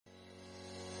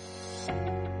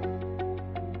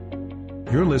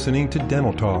You're listening to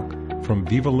Dental Talk from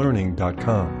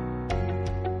VivaLearning.com.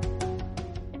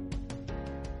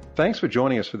 Thanks for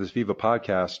joining us for this Viva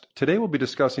podcast. Today we'll be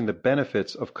discussing the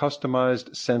benefits of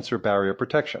customized sensor barrier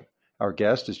protection. Our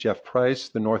guest is Jeff Price,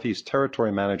 the Northeast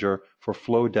Territory Manager for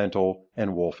Flow Dental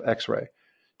and Wolf X-Ray.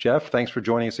 Jeff, thanks for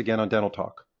joining us again on Dental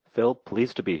Talk. Phil,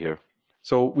 pleased to be here.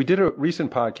 So we did a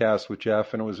recent podcast with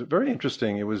Jeff, and it was very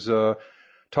interesting. It was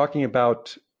talking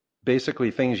about basically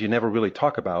things you never really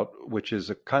talk about, which is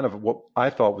a kind of what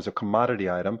I thought was a commodity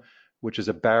item, which is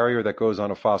a barrier that goes on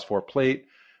a phosphor plate.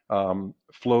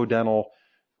 Flow Dental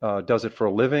does it for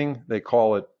a living. They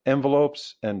call it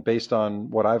envelopes. And based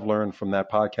on what I've learned from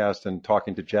that podcast and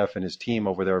talking to Jeff and his team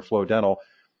over there at Flow Dental,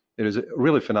 it is a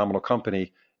really phenomenal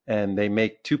company. And they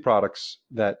make two products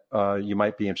that you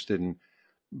might be interested in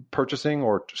purchasing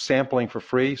or sampling for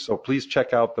free. So please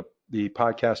check out the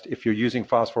podcast. If you're using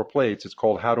phosphor plates, it's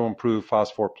called How to Improve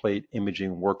Phosphor Plate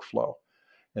Imaging Workflow.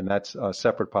 And that's a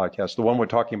separate podcast. The one we're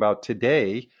talking about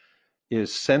today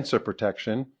is sensor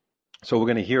protection. So we're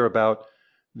going to hear about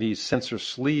these sensor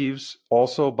sleeves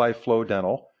also by Flow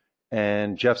Dental.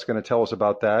 And Jeff's going to tell us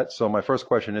about that. So my first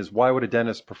question is, why would a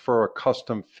dentist prefer a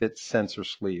custom fit sensor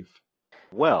sleeve?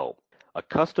 Well, a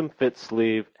custom fit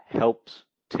sleeve helps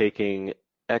taking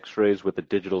X-rays with a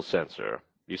digital sensor.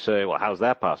 You say, well, how's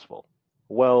that possible?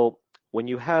 Well, when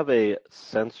you have a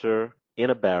sensor in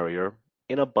a barrier,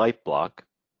 in a bite block,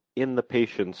 in the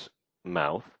patient's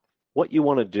mouth, what you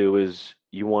want to do is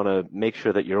you want to make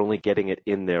sure that you're only getting it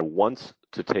in there once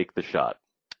to take the shot.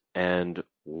 And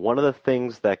one of the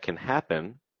things that can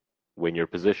happen when you're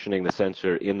positioning the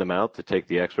sensor in the mouth to take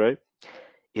the X-ray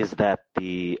is that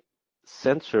the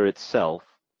sensor itself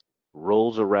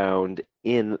rolls around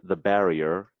in the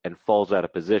barrier and falls out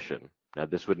of position. Now,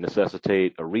 this would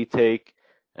necessitate a retake,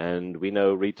 and we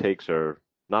know retakes are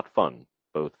not fun,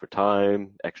 both for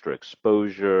time, extra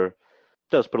exposure. It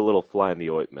does put a little fly in the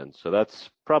ointment. So that's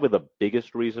probably the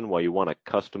biggest reason why you want a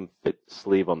custom fit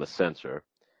sleeve on the sensor.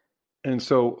 And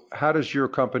so how does your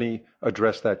company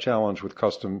address that challenge with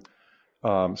custom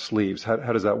sleeves? How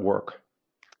does that work?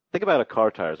 Think about a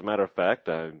car tire. As a matter of fact,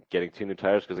 I'm getting 2 new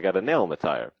tires because I got a nail in the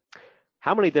tire.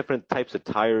 How many different types of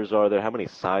tires are there? How many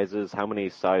sizes? How many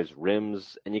size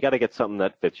rims? And you got to get something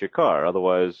that fits your car.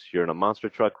 Otherwise, you're in a monster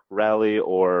truck rally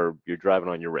or you're driving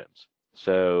on your rims.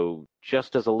 So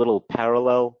just as a little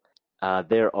parallel,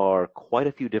 there are quite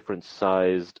a few different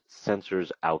sized sensors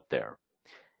out there.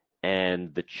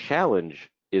 And the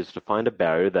challenge is to find a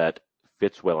barrier that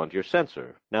fits well onto your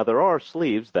sensor. Now, there are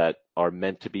sleeves that are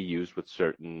meant to be used with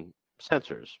certain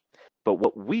sensors. But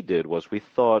what we did was we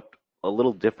thought a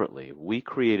little differently. We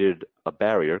created a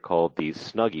barrier called the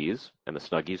Snuggies and the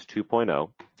Snuggies 2.0.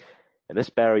 And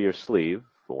this barrier sleeve,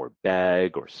 or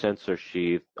bag, or sensor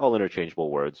sheath, all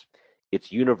interchangeable words,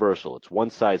 it's universal. It's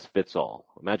one size fits all.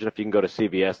 Imagine if you can go to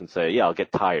CVS and say, yeah, I'll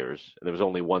get tires, and there was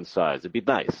only one size. It'd be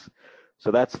nice.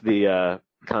 So that's the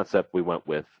concept we went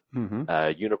with,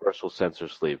 universal sensor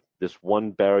sleeve. This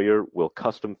one barrier will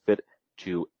custom fit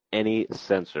to any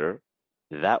sensor.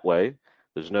 That way,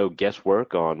 there's no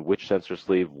guesswork on which sensor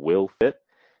sleeve will fit,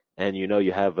 and you know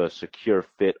you have a secure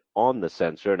fit on the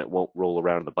sensor and it won't roll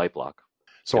around in the bite block.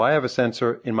 So I have a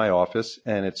sensor in my office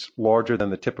and it's larger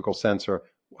than the typical sensor.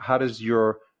 How does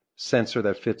your sensor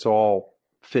that fits all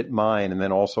fit mine and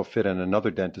then also fit in another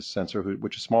dentist sensor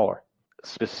which is smaller?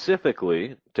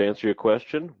 Specifically, to answer your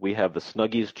question, we have the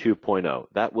Snuggies 2.0.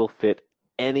 That will fit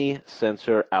any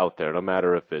sensor out there, no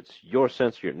matter if it's your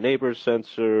sensor, your neighbor's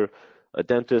sensor, a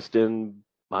dentist in,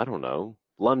 I don't know,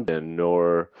 London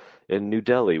or in New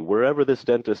Delhi, wherever this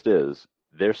dentist is,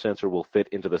 their sensor will fit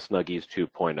into the Snuggies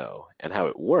 2.0. And how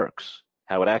it works,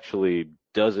 how it actually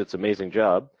does its amazing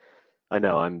job. I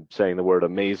know I'm saying the word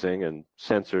amazing and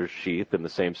sensor sheath in the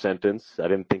same sentence. I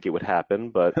didn't think it would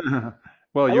happen, but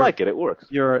well, I like it. It works.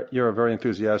 You're a very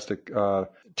enthusiastic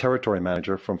territory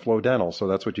manager from Flow Dental, so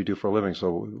that's what you do for a living.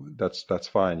 So that's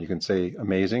fine. You can say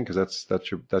amazing because that's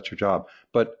your job.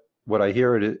 But what I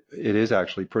hear, it is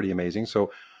actually pretty amazing.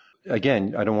 So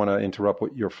again, I don't want to interrupt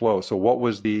your flow. So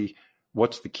what's the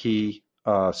key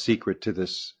secret to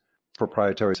this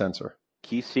proprietary sensor?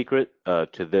 Key secret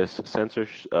to this sensor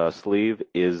sleeve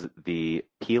is the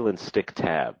peel and stick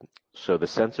tab. So the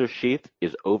sensor sheath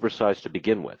is oversized to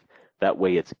begin with. That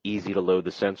way it's easy to load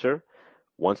the sensor.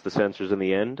 Once the sensor's in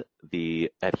the end,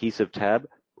 the adhesive tab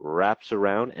wraps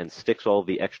around and sticks all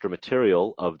the extra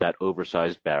material of that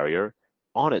oversized barrier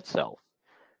on itself.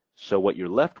 So what you're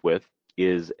left with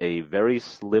is a very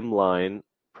slimline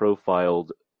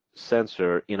profiled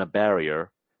sensor in a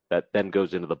barrier that then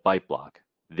goes into the bite block.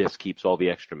 This keeps all the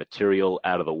extra material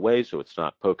out of the way so it's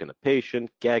not poking the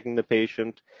patient, gagging the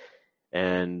patient.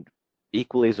 And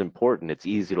equally as important, it's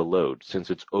easy to load. Since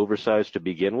it's oversized to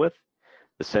begin with,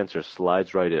 the sensor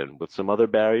slides right in. With some other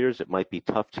barriers, it might be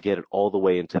tough to get it all the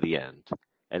way into the end.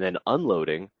 And then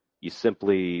unloading, you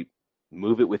simply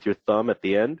move it with your thumb at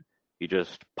the end. You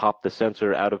just pop the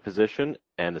sensor out of position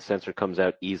and the sensor comes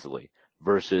out easily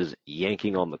versus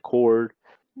yanking on the cord.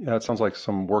 Yeah, it sounds like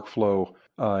some workflow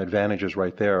advantages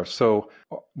right there. So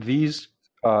these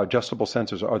adjustable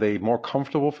sensors, are they more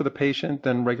comfortable for the patient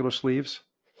than regular sleeves?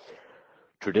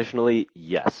 Traditionally,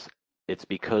 yes. It's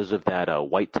because of that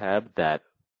white tab that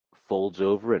folds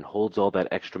over and holds all that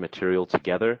extra material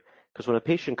together. Because when a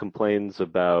patient complains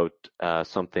about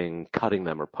something cutting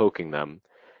them or poking them,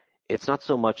 it's not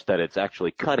so much that it's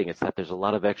actually cutting, it's that there's a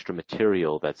lot of extra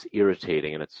material that's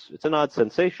irritating, and it's an odd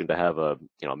sensation to have a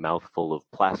mouthful of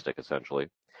plastic essentially.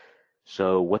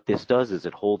 So what this does is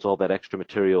it holds all that extra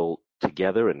material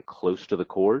together and close to the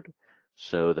cord,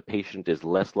 so the patient is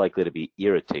less likely to be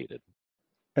irritated.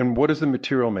 And what is the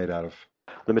material made out of?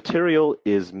 The material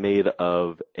is made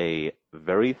of a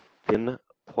very thin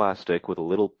plastic with a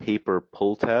little paper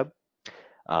pull tab.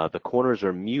 The corners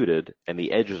are muted and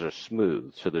the edges are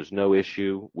smooth, so there's no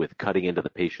issue with cutting into the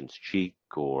patient's cheek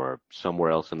or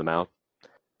somewhere else in the mouth.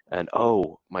 And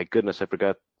oh my goodness, I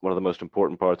forgot one of the most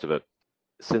important parts of it.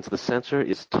 Since the sensor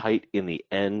is tight in the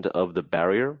end of the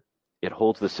barrier, it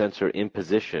holds the sensor in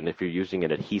position if you're using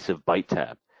an adhesive bite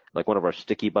tab, like one of our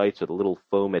sticky bites or the little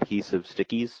foam adhesive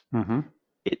stickies. Mm-hmm.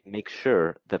 It makes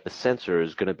sure that the sensor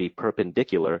is going to be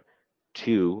perpendicular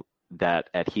to that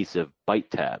adhesive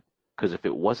bite tab. Because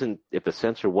if the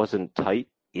sensor wasn't tight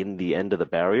in the end of the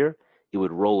barrier, it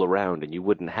would roll around and you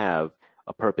wouldn't have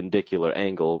a perpendicular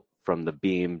angle from the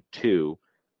beam to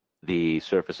the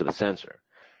surface of the sensor.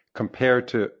 Compared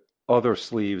to other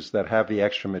sleeves that have the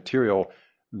extra material,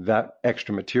 that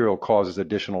extra material causes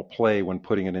additional play when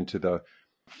putting it into the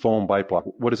foam bite block.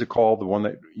 What is it called? The one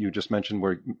that you just mentioned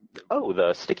where? Oh,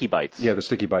 the sticky bites. Yeah, the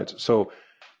sticky bites. So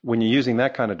when you're using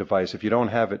that kind of device, if you don't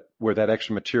have it where that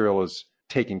extra material is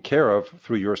taken care of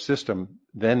through your system,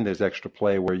 then there's extra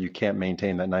play where you can't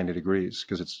maintain that 90 degrees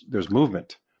because there's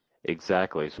movement.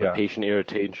 Exactly. So Yeah. the patient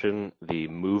irritation, the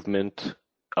movement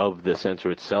of the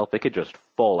sensor itself, it could just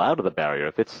fall out of the barrier.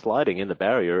 If it's sliding in the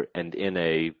barrier and in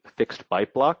a fixed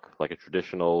bite block, like a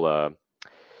traditional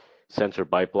sensor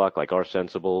bite block like our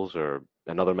Sensibles or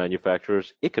another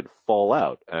manufacturer's, it could fall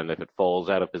out. And if it falls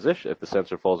out of position, if the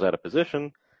sensor falls out of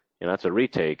position, that's a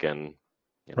retake. And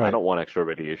I Right. don't want extra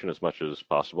radiation as much as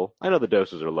possible. I know the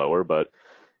doses are lower, but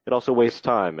it also wastes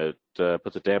time. It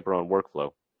puts a damper on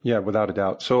workflow. Yeah, without a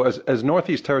doubt. So as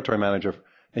Northeast Territory Manager,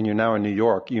 and you're now in New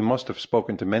York, you must have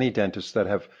spoken to many dentists that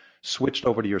have switched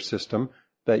over to your system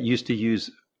that used to use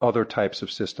other types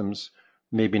of systems,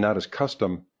 maybe not as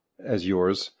custom as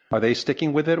yours. Are they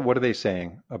sticking with it? What are they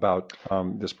saying about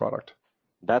this product?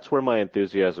 That's where my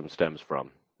enthusiasm stems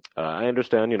from. I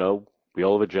understand, we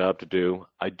all have a job to do.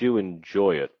 I do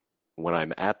enjoy it when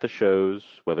I'm at the shows,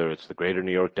 whether it's the Greater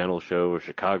New York Dental Show or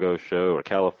Chicago Show or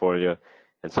California,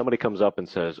 and somebody comes up and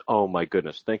says, "Oh my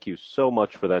goodness, thank you so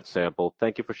much for that sample.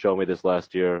 Thank you for showing me this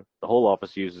last year. The whole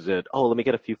office uses it. Oh, let me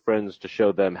get a few friends to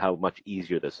show them how much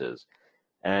easier this is."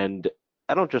 And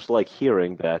I don't just like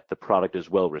hearing that the product is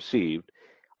well received.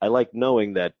 I like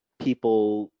knowing that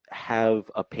people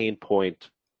have a pain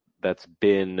point that's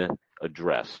been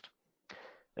addressed.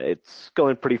 It's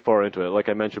going pretty far into it, like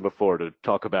I mentioned before, to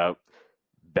talk about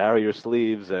barrier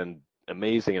sleeves and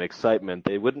amazing and excitement.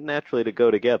 They wouldn't naturally to go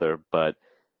together, but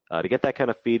to get that kind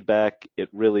of feedback, it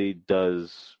really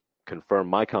does confirm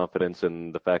my confidence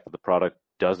in the fact that the product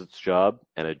does its job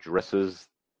and addresses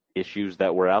issues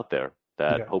that were out there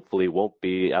that Yeah. hopefully won't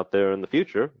be out there in the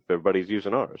future if everybody's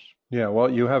using ours. Yeah, well,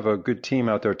 you have a good team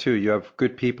out there too. You have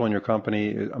good people in your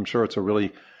company. I'm sure it's a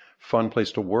really fun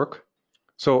place to work.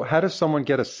 So how does someone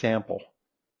get a sample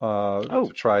Oh,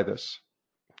 to try this?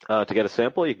 to get a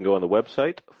sample, you can go on the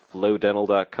website,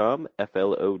 flowdental.com,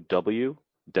 FLOW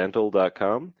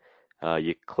dental.com.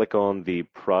 You click on the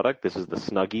product. This is the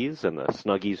Snuggies and the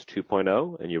Snuggies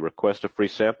 2.0, and you request a free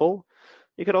sample.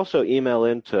 You could also email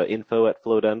in to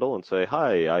info@flowdental and say,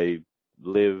 "Hi, I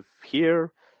live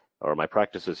here, or my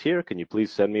practice is here. Can you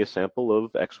please send me a sample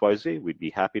of XYZ? We'd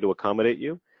be happy to accommodate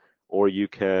you." Or you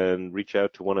can reach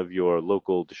out to one of your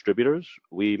local distributors.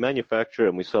 We manufacture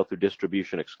and we sell through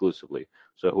distribution exclusively.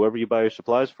 So whoever you buy your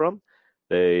supplies from,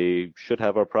 they should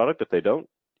have our product. If they don't,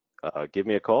 give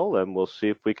me a call and we'll see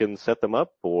if we can set them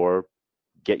up or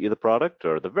get you the product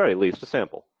or at the very least a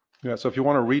sample. Yeah, so if you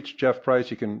want to reach Jeff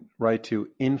Price, you can write to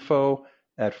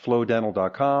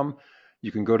info@flowdental.com.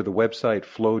 You can go to the website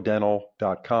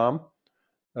flowdental.com.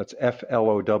 That's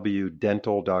FLOW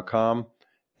dental.com.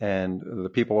 And the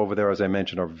people over there, as I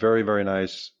mentioned, are very, very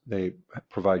nice. They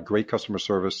provide great customer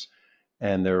service,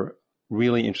 and they're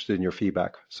really interested in your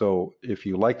feedback. So if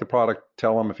you like the product,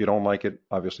 tell them. If you don't like it,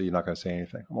 obviously you're not going to say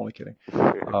anything. I'm only kidding.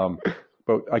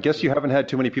 But I guess you haven't had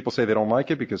too many people say they don't like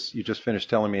it, because you just finished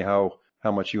telling me how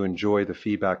much you enjoy the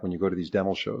feedback when you go to these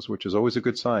demo shows, which is always a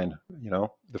good sign.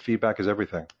 The feedback is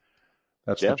everything.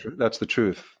 That's the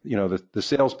truth. The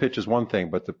sales pitch is one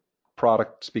thing, but the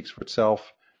product speaks for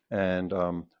itself. And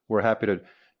we're happy to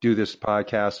do this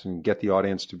podcast and get the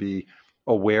audience to be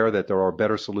aware that there are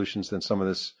better solutions than some of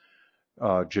this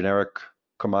generic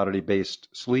commodity-based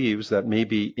sleeves that may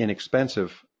be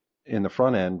inexpensive in the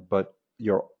front end, but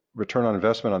your return on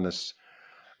investment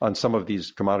on some of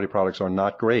these commodity products are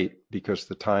not great because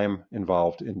the time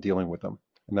involved in dealing with them.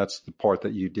 And that's the part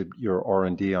that you did your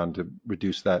R&D on, to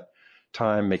reduce that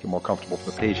time, make it more comfortable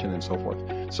for the patient, and so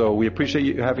forth. So we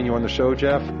appreciate having you on the show,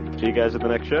 Jeff. See you guys at the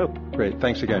next show. Great.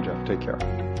 Thanks again, Jeff. Take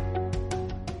care.